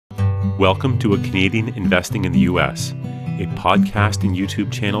Welcome to A Canadian Investing in the U.S., a podcast and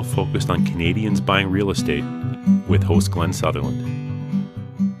YouTube channel focused on Canadians buying real estate with host Glen Sutherland.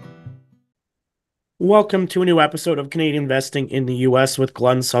 Welcome to a new episode of Canadian Investing in the U.S. with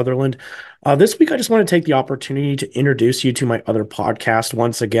Glen Sutherland. This week, I just want to take the opportunity to introduce you to my other podcast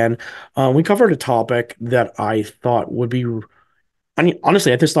once again. We covered a topic that I thought would be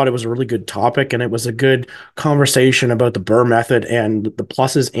honestly, I just thought it was a really good topic, and it was a good conversation about the BRRRR method and the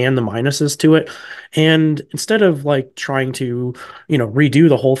pluses and the minuses to it. And instead of trying to, redo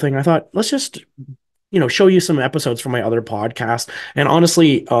the whole thing, I thought, let's just, show you some episodes from my other podcast. And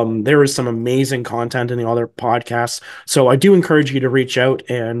honestly, there is some amazing content in the other podcasts. So I do encourage you to reach out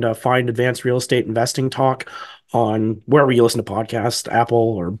and find Advanced Real Estate Investing Talk on wherever you listen to podcasts, Apple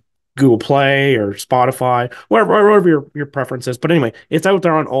or Google Play or Spotify, wherever your preference is. But anyway, it's out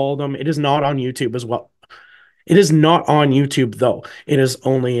there on all of them. It is not on YouTube as well. It is not on YouTube, though. It is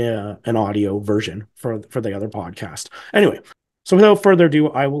only an audio version for the other podcast. Anyway, so without further ado,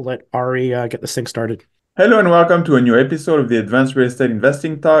 I will let Ari get this thing started. Hello and welcome to a new episode of the Advanced Real Estate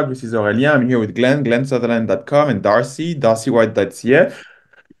Investing Talk. This is Aurélien. I'm here with Glen, glensutherland.com, and Darcy White.ca.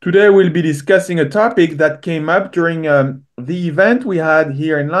 Today we'll be discussing a topic that came up during the event we had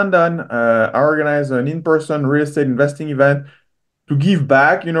here in London. I organized an in-person real estate investing event to give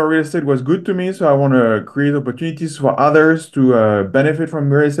back. Real estate was good to me, so I want to create opportunities for others to benefit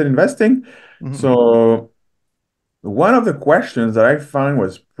from real estate investing. Mm-hmm. So one of the questions that I found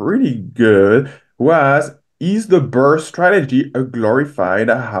was pretty good was, is the BRRRR strategy a glorified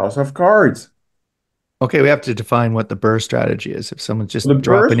house of cards? Okay, we have to define what the BRRRR strategy is. If someone's just the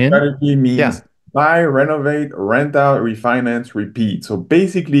dropping in. The BRRRR strategy means buy, renovate, rent out, refinance, repeat. So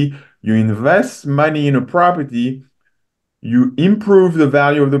basically, you invest money in a property, you improve the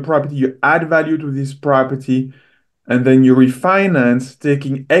value of the property, you add value to this property, and then you refinance,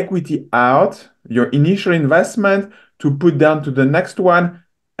 taking equity out, your initial investment to put down to the next one,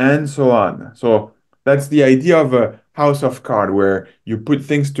 and so on. So that's the idea of a house of cards, where you put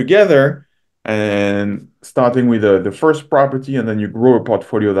things together and starting with the first property, and then you grow a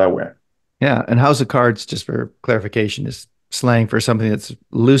portfolio that way. Yeah, and house of cards, just for clarification, is slang for something that's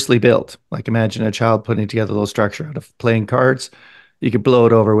loosely built. Like imagine a child putting together a little structure out of playing cards. You could blow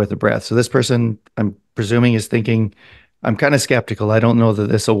it over with a breath. So this person, I'm presuming, is thinking, I'm kind of skeptical. I don't know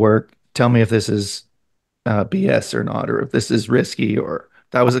that this will work. Tell me if this is BS or not, or if this is risky, or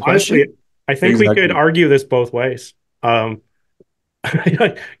that was a question. Honestly, I think we could argue this both ways. That'd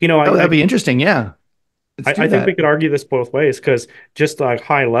be interesting. Yeah. I think we could argue this both ways, because just like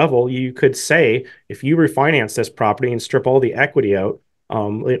high level, you could say if you refinance this property and strip all the equity out,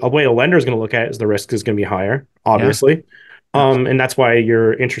 a way a lender is going to look at it is the risk is going to be higher, obviously. Yeah. And that's why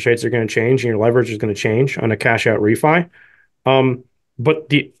your interest rates are going to change and your leverage is going to change on a cash out refi. But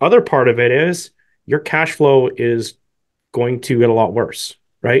the other part of it is your cash flow is going to get a lot worse,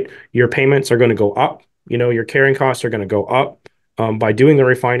 right? Your payments are going to go up. Your carrying costs are going to go up by doing the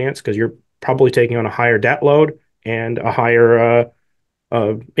refinance, because you're probably taking on a higher debt load and a higher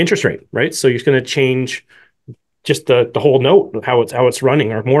interest rate, right? So you're going to change just the whole note, how it's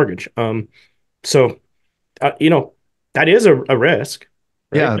running, our mortgage. That is a risk.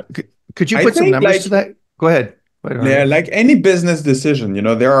 Right? Yeah. Could you put some numbers to that? Go ahead. Yeah, like any business decision,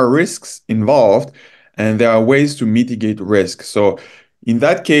 there are risks involved and there are ways to mitigate risk. So in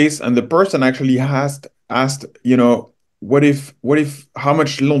that case, and the person actually asked, what if how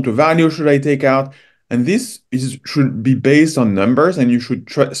much loan to value should I take out? And this should be based on numbers, and you should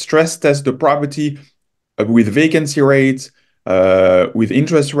stress test the property with vacancy rates, with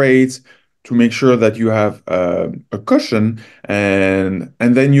interest rates, to make sure that you have a cushion, and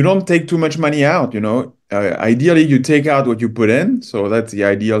then you don't take too much money out. Ideally, you take out what you put in, so that's the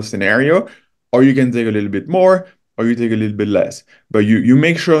ideal scenario. Or you can take a little bit more, or you take a little bit less. But you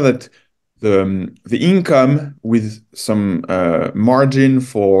make sure that the income with some margin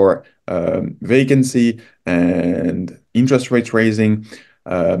for vacancy and interest rates raising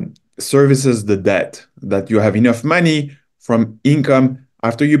services the debt, that you have enough money from income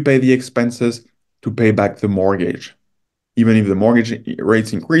after you pay the expenses to pay back the mortgage, even if the mortgage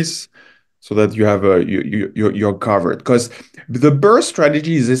rates increase, so that you have you're covered. Because the BRRRR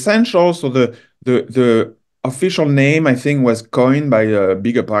strategy is essential. So the official name, I think, was coined by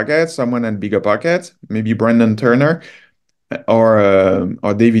BRRRR, someone at BRRRR, maybe Brendan Turner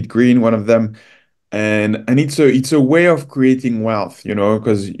or David Green, one of them. And it's a way of creating wealth, and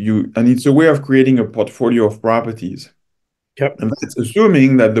it's a way of creating a portfolio of properties. Yep. And that's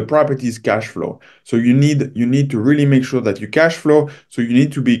assuming that the property is cash flow. So you need to really make sure that you cash flow. So you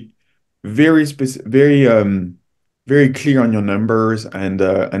need to be very very clear on your numbers, and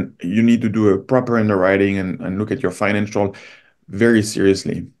you need to do a proper underwriting and look at your financial very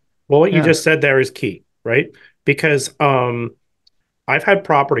seriously. Well, what you Yeah. just said there is key, right? Because I've had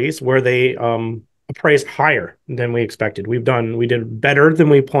properties where they appraised higher than we expected. We did better than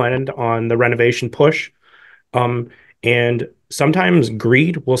we planned on the renovation push. Um, and sometimes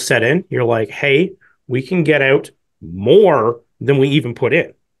greed will set in. You're like, hey, we can get out more than we even put in.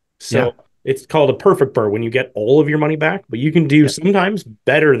 Yeah. So it's called a perfect BRRRR when you get all of your money back, but you can do Yeah. sometimes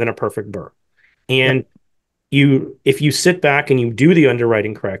better than a perfect BRRRR. Yeah. And if you sit back and you do the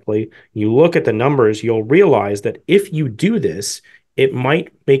underwriting correctly, you look at the numbers, you'll realize that if you do this, it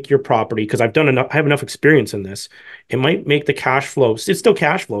might make your property, because I have enough experience in this, it might make the cash flows, it's still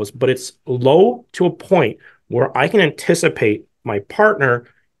cash flows, but it's low to a point where I can anticipate my partner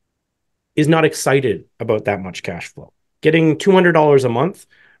is not excited about that much cash flow. Getting $200 a month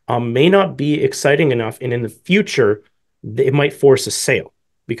may not be exciting enough. And in the future, it might force a sale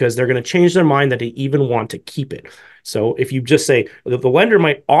because they're going to change their mind that they even want to keep it. So if you just say the lender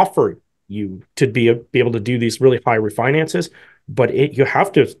might offer you to be able to do these really high refinances, but you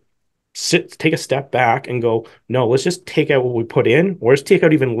have to take a step back and go, no, let's just take out what we put in, or let's take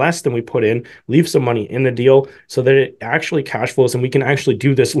out even less than we put in, leave some money in the deal so that it actually cash flows and we can actually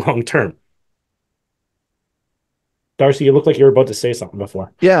do this long term. Darcy, you look like you were about to say something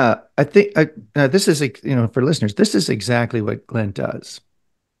before. Yeah. I think this is, for listeners, this is exactly what Glen does.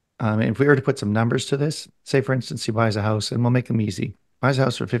 If we were to put some numbers to this, say, for instance, he buys a house, and we'll make them easy. Buys a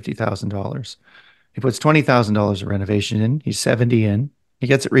house for $50,000. He puts $20,000 of renovation in. He's 70 in. He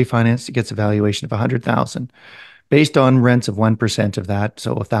gets it refinanced. He gets a valuation of $100,000 based on rents of 1% of that.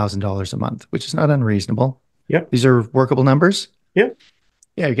 So $1,000 a month, which is not unreasonable. Yep. These are workable numbers. Yep.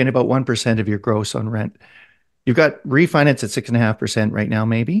 Yeah. You're getting about 1% of your gross on rent. You've got refinance at 6.5% right now,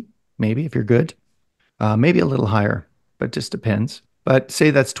 maybe if you're good, maybe a little higher, but just depends. But say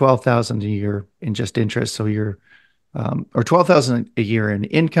that's 12,000 a year in just interest. So you're, or 12,000 a year in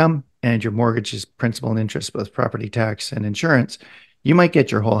income, and your mortgage is principal and interest with property tax and insurance. You might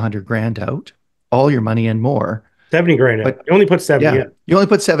get your whole 100 grand out, all your money and more. 70 grand. But you only put 70 in. You only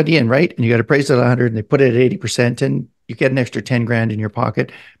put 70 in, right? And you got appraised at 100, and they put it at 80%, and you get an extra 10 grand in your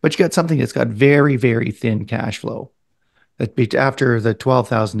pocket, but you got something that's got very, very thin cash flow. That after the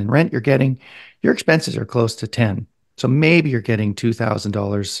 12,000 in rent you're getting, your expenses are close to 10. So maybe you're getting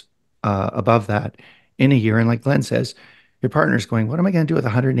 $2,000 above that in a year. And like Glen says, your partner's going, what am I going to do with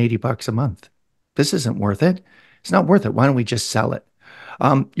 $180 a month? This isn't worth it. It's not worth it. Why don't we just sell it?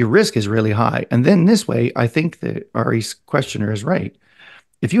 Your risk is really high. And then this way, I think that Ari's questioner is right.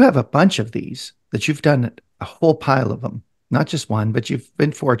 If you have a bunch of these, that you've done a whole pile of them, not just one, but you've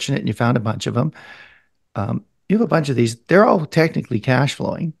been fortunate and you found a bunch of them. You have a bunch of these. They're all technically cash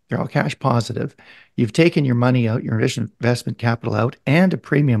flowing. They're all cash positive. You've taken your money out, your investment capital out, and a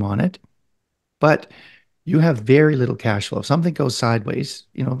premium on it, but you have very little cash flow. If something goes sideways,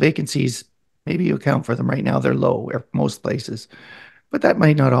 vacancies, maybe you account for them right now. They're low at most places, but that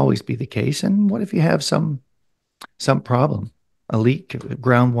might not always be the case. And what if you have some problem, a leak,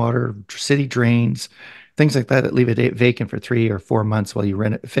 groundwater, city drains, things like that leave it vacant for 3 or 4 months while you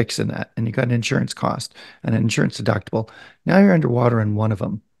rent it, fixing that, and you got an insurance cost and an insurance deductible. Now you're underwater in one of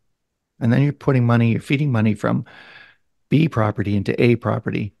them, and then you're feeding money from B property into A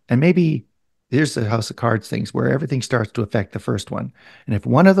property, and maybe there's the house of cards things where everything starts to affect the first one. And if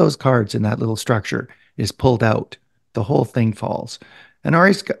one of those cards in that little structure is pulled out, the whole thing falls. And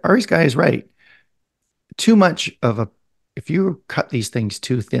Ari's guy is right. If you cut these things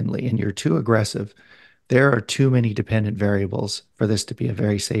too thinly and you're too aggressive, there are too many dependent variables for this to be a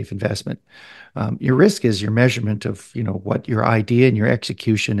very safe investment. Your risk is your measurement of, what your idea and your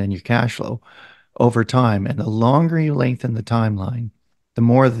execution and your cash flow over time. And the longer you lengthen the timeline, the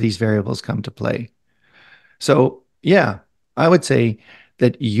more of these variables come to play. So yeah, I would say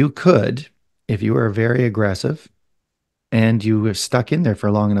that you could, if you were very aggressive and you were stuck in there for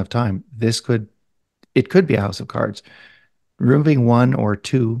a long enough time, it could be a house of cards. Removing one or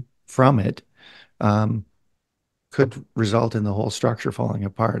two from it could result in the whole structure falling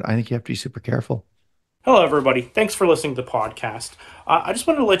apart. I think you have to be super careful. Hello, everybody. Thanks for listening to the podcast. I just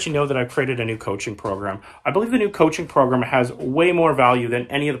wanted to let you know that I've created a new coaching program. I believe the new coaching program has way more value than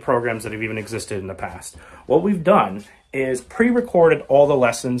any of the programs that have even existed in the past. What we've done is pre-recorded all the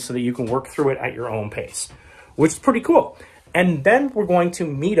lessons so that you can work through it at your own pace, which is pretty cool. And then we're going to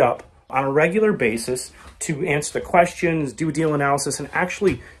meet up on a regular basis to answer the questions, do deal analysis, and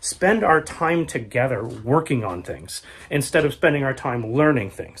actually spend our time together working on things instead of spending our time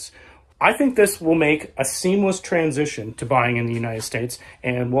learning things. I think this will make a seamless transition to buying in the United States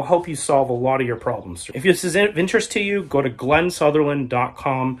and will help you solve a lot of your problems. If this is of interest to you, go to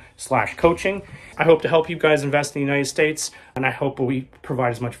glensutherland.com/coaching. I hope to help you guys invest in the United States, and I hope we provide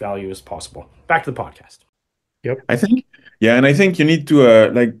as much value as possible. Back to the podcast. Yep. I think, yeah, and I think you need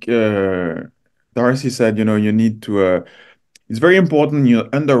to, Darcy said, you need to, it's very important,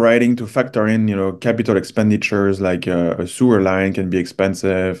 underwriting to factor in, capital expenditures like a sewer line can be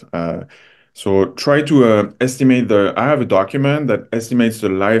expensive. So try to estimate I have a document that estimates the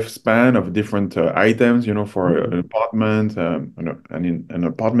lifespan of different items, for an apartment, an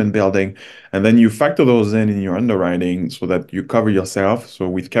apartment building. And then you factor those in your underwriting so that you cover yourself. So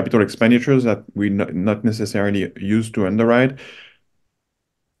with capital expenditures that we not necessarily used to underwrite.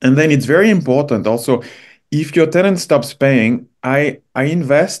 And then it's very important also, if your tenant stops paying, I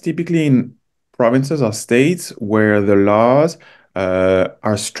invest typically in provinces or states where the laws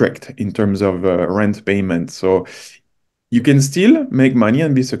are strict in terms of rent payment. So you can still make money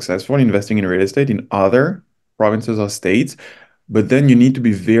and be successful investing in real estate in other provinces or states, but then you need to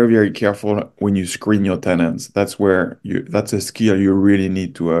be very, very careful when you screen your tenants. That's a skill you really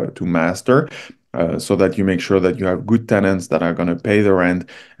need to master. So that you make sure that you have good tenants that are going to pay the rent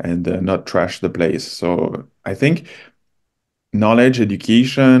and not trash the place. So I think knowledge,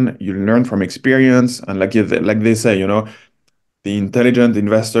 education, you learn from experience, and like they say, the intelligent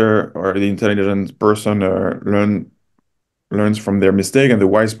investor or the intelligent person learns from their mistake, and the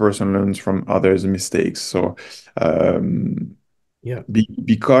wise person learns from others' mistakes. So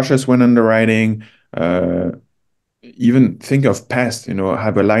be cautious when underwriting. Even think of pests,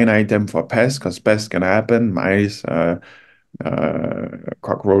 have a line item for pests because pests can happen, mice,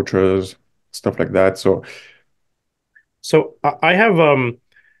 cockroaches, stuff like that. So I have going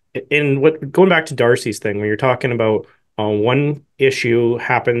back to Darcy's thing, when you're talking about one issue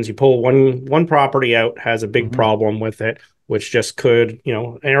happens, you pull one property out, has a big problem with it, which just could,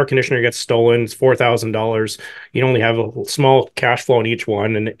 an air conditioner gets stolen, it's $4,000. You only have a small cash flow in each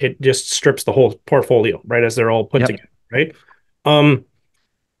one, and it just strips the whole portfolio, right, as they're all put together, right?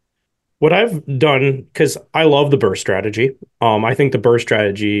 What I've done, because I love the BRRRR strategy, I think the BRRRR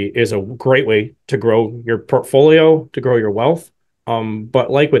strategy is a great way to grow your portfolio, to grow your wealth.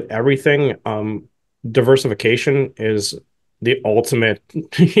 But like with everything, diversification is the ultimate,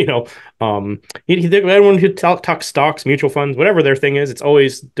 everyone who talks stocks, mutual funds, whatever their thing is, it's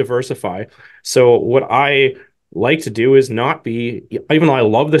always diversify. So what I like to do is not be, even though I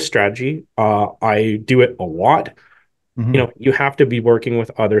love this strategy, I do it a lot. You have to be working with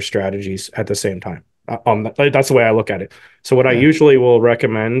other strategies at the same time. That's the way I look at it. So what I usually will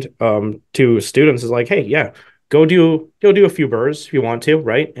recommend to students is like, hey, go do a few BRRRRs if you want to,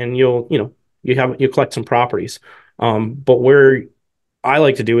 right? And you collect some properties. But where I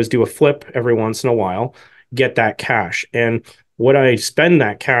like to do is do a flip every once in a while, get that cash. And what I spend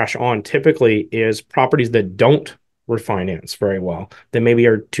that cash on typically is properties that don't refinance very well, that maybe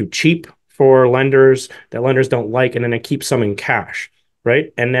are too cheap for lenders, that lenders don't like, and then I keep some in cash,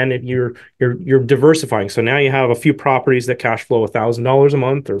 right? And then if you're diversifying. So now you have a few properties that cash flow $1,000 a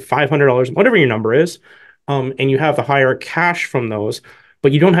month or $500, whatever your number is, and you have the higher cash from those,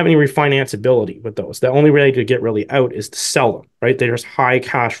 but you don't have any refinanceability with those. The only way to get really out is to sell them, right? There's high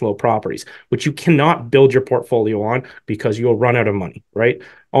cash flow properties, which you cannot build your portfolio on because you'll run out of money, right?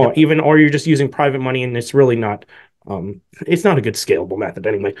 Or you're just using private money and it's really not, it's not a good scalable method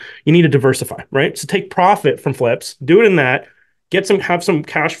anyway. You need to diversify, right? So take profit from flips, do it in that, have some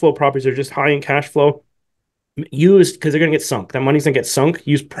cash flow properties that are just high in cash flow, because they're going to get sunk. That money's going to get sunk.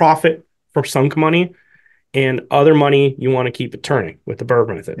 Use profit for sunk money. And other money, you want to keep it turning with the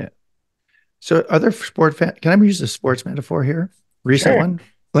BRRRR method. Yeah. So other sport fan, can I use a sports metaphor here? Recent one?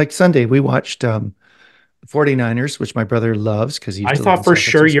 Like Sunday, we watched the 49ers, which my brother loves because he used to live thought for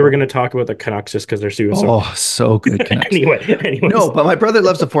sure you were going to talk about the Canucks just because they're so good. Canucks. Anyways. No, but my brother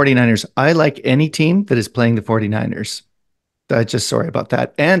loves the 49ers. I like any team that is playing the 49ers. Sorry about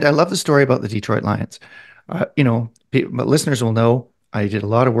that. And I love the story about the Detroit Lions. But listeners will know I did a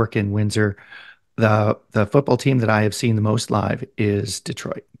lot of work in Windsor. The football team that I have seen the most live is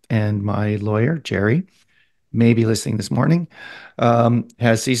Detroit. And my lawyer, Jerry, may be listening this morning,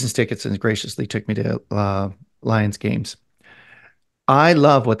 has seasons tickets and graciously took me to Lions games. I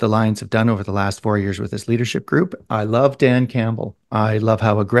love what the Lions have done over the last 4 years with this leadership group. I love Dan Campbell. I love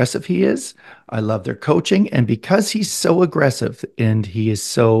how aggressive he is. I love their coaching. And because he's so aggressive and he is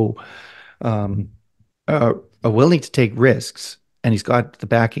so willing to take risks, and he's got the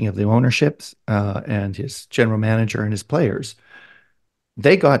backing of the ownerships and his general manager and his players,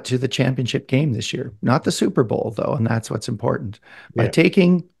 they got to the championship game this year, not the Super Bowl, though, and that's what's important. By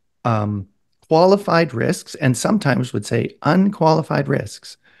taking qualified risks and sometimes would say unqualified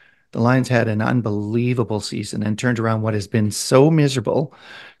risks. The Lions had an unbelievable season and turned around what has been so miserable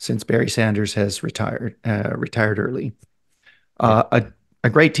since Barry Sanders has retired early. A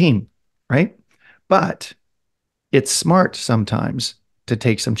great team, right? But it's smart sometimes to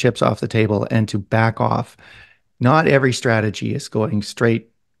take some chips off the table and to back off. Not every strategy is going straight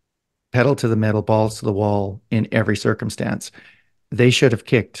pedal to the metal, balls to the wall in every circumstance. They should have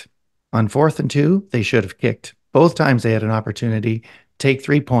kicked on 4th and 2. They should have kicked both times. They had an opportunity, take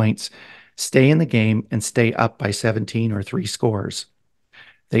 3 points, stay in the game, and stay up by 17 or 3 scores.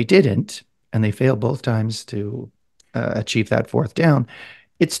 They didn't, and they failed both times to achieve that 4th down.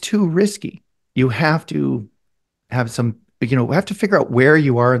 It's too risky. You have to have some, have to figure out where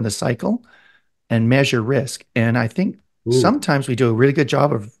you are in the cycle and measure risk. And I think sometimes we do a really good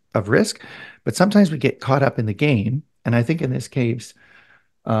job of risk, but sometimes we get caught up in the game. And I think in this case,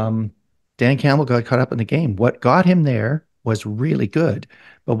 Dan Campbell got caught up in the game. What got him there was really good,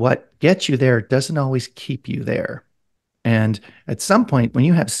 but what gets you there doesn't always keep you there. And at some point, when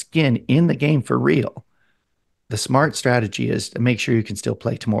you have skin in the game for real, the smart strategy is to make sure you can still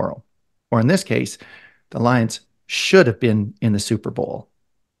play tomorrow. Or in this case, the Lions should have been in the Super Bowl.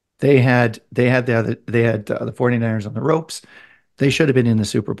 They had the 49ers on the ropes. They should have been in the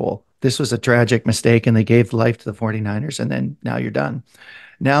Super Bowl. This was a tragic mistake, and they gave life to the 49ers, and then now you're done.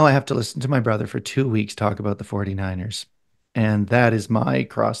 Now I have to listen to my brother for 2 weeks talk about the 49ers, and that is my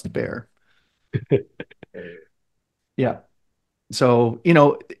cross to bear. Yeah. So,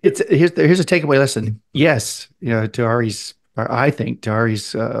 here's a takeaway lesson. Yes, to Ari's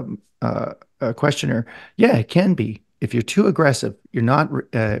questioner, yeah, it can be. If you're too aggressive,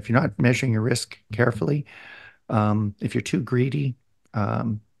 if you're not measuring your risk carefully, if you're too greedy,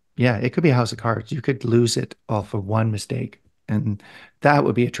 yeah, it could be a house of cards. You could lose it all for one mistake, and that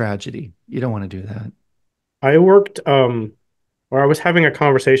would be a tragedy. You don't want to do that. I worked, or I was having a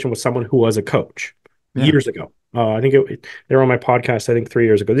conversation with someone who was a coach years ago. I think they were on my podcast, I think 3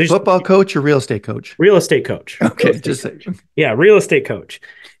 years ago. Football coach or real estate coach? Real estate coach. Okay, real estate coach.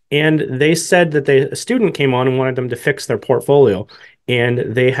 And they said that a student came on and wanted them to fix their portfolio. And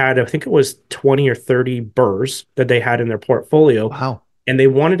they had, I think it was 20 or 30 BRRRRs that they had in their portfolio. Wow. And they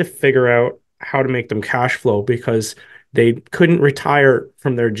wanted to figure out how to make them cash flow because they couldn't retire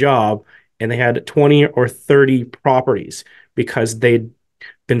from their job. And they had 20 or 30 properties because they'd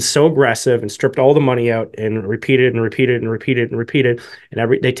been so aggressive and stripped all the money out and repeated and repeated and repeated and repeated.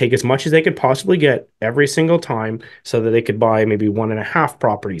 And they take as much as they could possibly get every single time so that they could buy maybe 1.5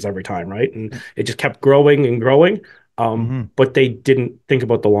 properties every time, right? And it just kept growing and growing. But they didn't think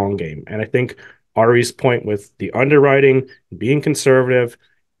about the long game. And I think Ari's point with the underwriting, being conservative,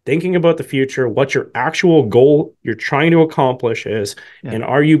 thinking about the future, what your actual goal you're trying to accomplish is, and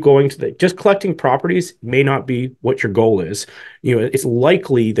are you going to just collecting properties may not be what your goal is. It's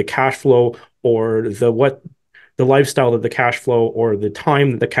likely the cash flow or the lifestyle that the cash flow or the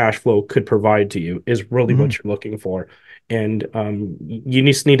time that the cash flow could provide to you is really what you're looking for. And you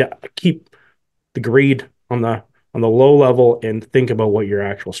just need to keep the greed on the low level and think about what your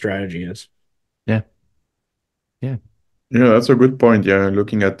actual strategy is. Yeah, that's a good point. Yeah,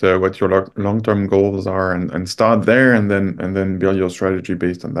 looking at what your long-term goals are and start there and then build your strategy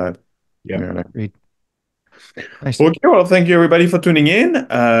based on that. Yeah. Agreed. Nice. Okay, well, thank you everybody for tuning in.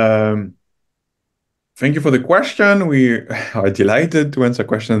 Thank you for the question. We are delighted to answer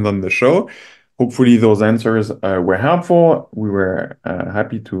questions on the show. Hopefully those answers were helpful. We were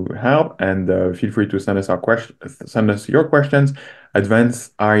happy to help, and feel free to send us your questions.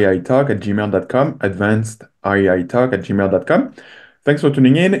 advancedreitalk@gmail.com. advancedreitalk@gmail.com. Thanks for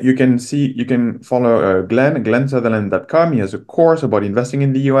tuning in. You can follow glensutherland.com. He has a course about investing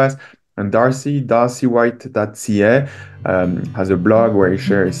in the US. And darcywhite.ca has a blog where he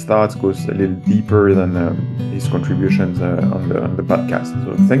shares his thoughts, goes a little deeper than his contributions on the podcast.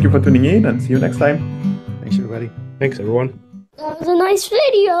 So thank you for tuning in, and see you next time. Thanks, everybody. Thanks, everyone. That was a nice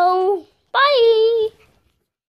video. Bye.